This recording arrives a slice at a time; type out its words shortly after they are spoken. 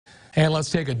And let's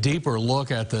take a deeper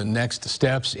look at the next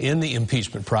steps in the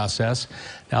impeachment process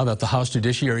now that the House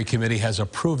Judiciary Committee has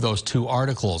approved those 2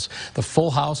 articles. The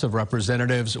full House of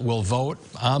Representatives will vote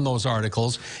on those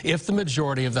articles if the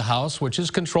majority of the House, which is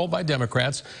controlled by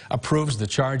Democrats, approves the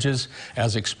charges.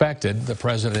 As expected, the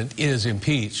president is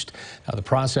impeached. Now, the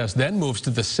process then moves to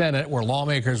the Senate, where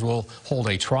lawmakers will hold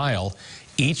a trial,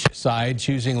 each side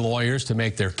choosing lawyers to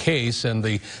make their case, and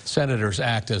the senators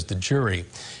act as the jury.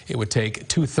 It would take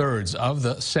 2/3 of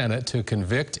the Senate to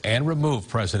convict and remove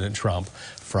President Trump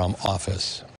from office.